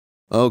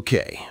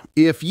Okay,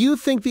 if you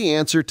think the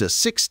answer to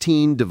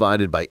 16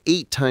 divided by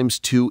 8 times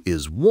 2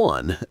 is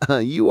 1,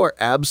 you are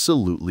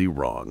absolutely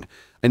wrong.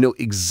 I know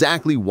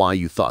exactly why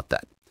you thought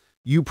that.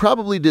 You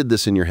probably did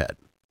this in your head.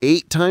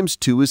 8 times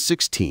 2 is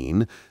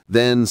 16,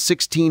 then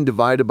 16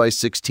 divided by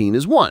 16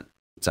 is 1.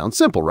 Sounds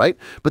simple, right?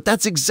 But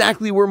that's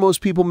exactly where most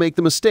people make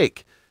the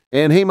mistake.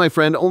 And hey, my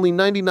friend, only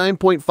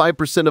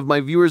 99.5% of my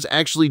viewers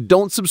actually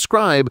don't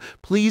subscribe.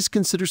 Please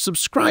consider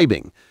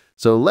subscribing.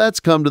 So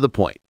let's come to the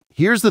point.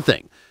 Here's the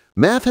thing.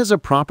 Math has a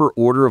proper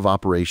order of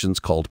operations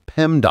called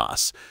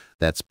PEMDAS.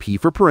 That's P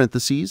for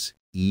parentheses,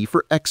 E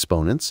for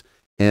exponents,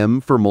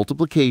 M for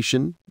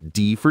multiplication,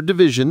 D for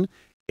division,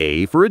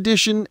 A for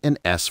addition, and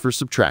S for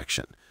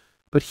subtraction.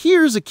 But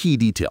here's a key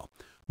detail.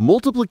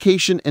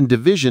 Multiplication and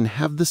division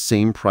have the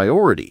same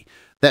priority.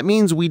 That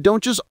means we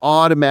don't just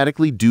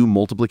automatically do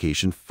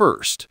multiplication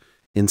first.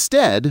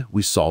 Instead,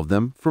 we solve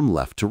them from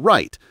left to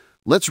right.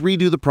 Let's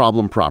redo the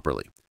problem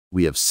properly.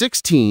 We have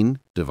 16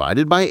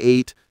 divided by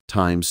 8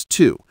 times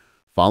 2.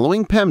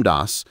 Following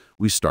PEMDAS,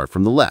 we start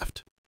from the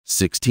left.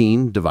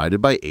 16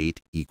 divided by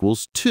 8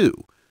 equals 2.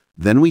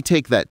 Then we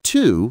take that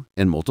 2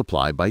 and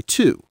multiply by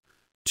 2.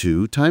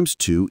 2 times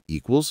 2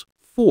 equals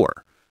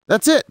 4.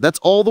 That's it. That's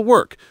all the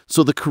work.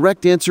 So the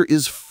correct answer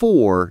is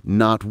 4,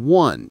 not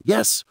 1.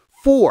 Yes,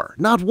 4,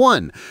 not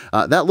 1.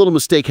 That little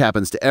mistake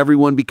happens to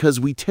everyone because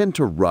we tend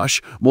to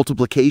rush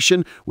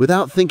multiplication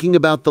without thinking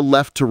about the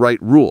left to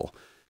right rule.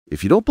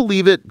 If you don't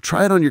believe it,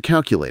 try it on your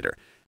calculator.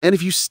 And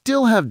if you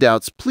still have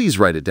doubts, please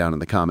write it down in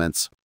the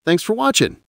comments. Thanks for watching.